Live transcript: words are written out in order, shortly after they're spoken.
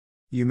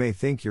You may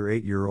think your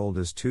 8-year-old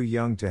is too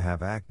young to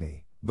have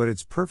acne, but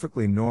it's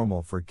perfectly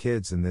normal for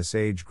kids in this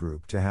age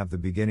group to have the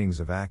beginnings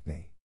of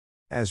acne.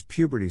 As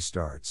puberty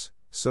starts,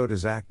 so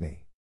does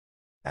acne.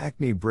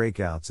 Acne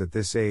breakouts at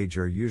this age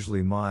are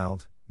usually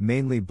mild,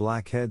 mainly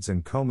blackheads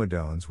and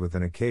comedones with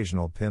an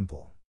occasional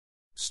pimple.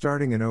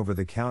 Starting an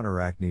over-the-counter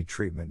acne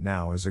treatment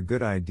now is a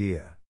good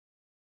idea.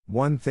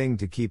 One thing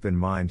to keep in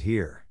mind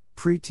here,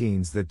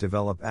 preteens that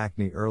develop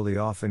acne early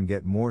often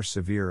get more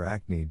severe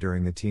acne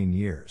during the teen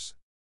years.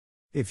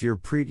 If your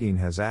preteen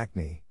has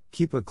acne,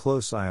 keep a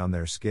close eye on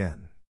their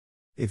skin.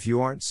 If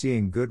you aren't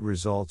seeing good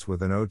results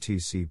with an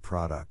OTC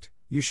product,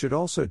 you should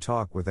also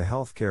talk with a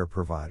healthcare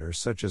provider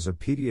such as a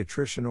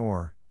pediatrician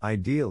or,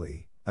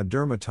 ideally, a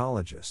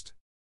dermatologist.